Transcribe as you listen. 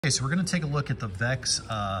Okay, so we're going to take a look at the Vex.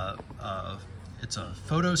 It's a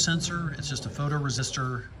photo sensor. It's just a photo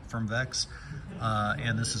resistor from Vex.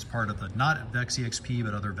 And this is part of the, not Vex EXP,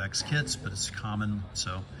 but other Vex kits, but it's common.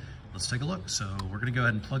 So let's take a look. So we're going to go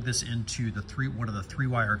ahead and plug this into the one of the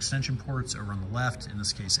 3-wire extension ports over on the left. In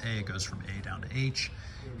this case, A, it goes from A down to H.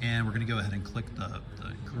 And we're going to go ahead and click the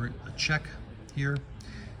check here.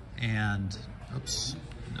 And, oops.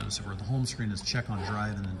 Notice over the home screen is check on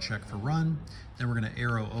drive and then check for run. Then we're going to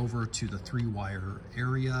arrow over to the 3-wire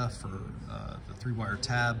area for the 3-wire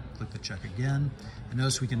tab. Click the check again. And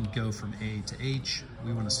notice we can go from A to H.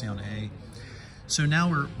 We want to stay on A. So now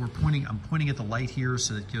I'm pointing at the light here,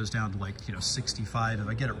 so it goes down to like 65. If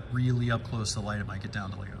I get it really up close to the light, it might get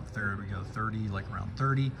down to like there we go 30, like around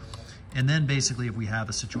 30. And then basically, if we have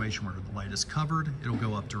a situation where the light is covered, it'll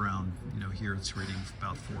go up to around here it's reading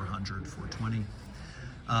about 400, 420.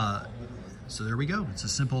 So there we go. It's a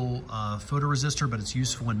simple photoresistor, but it's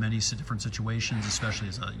useful in many different situations, especially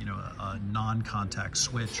as a non-contact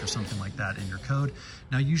switch or something like that in your code.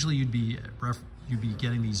 Now, usually you'd be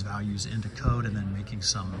getting these values into code and then making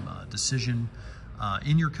some decision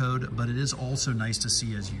in your code, but it is also nice to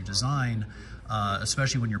see as you design,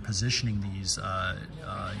 especially when you're positioning these,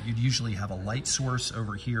 you'd usually have a light source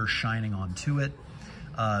over here shining onto it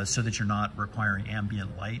so that you're not requiring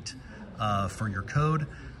ambient light for your code,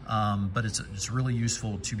 but it's really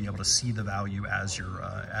useful to be able to see the value as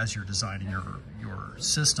you're designing your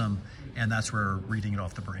system, and that's where reading it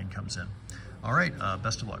off the brain comes in. All right,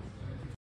 best of luck.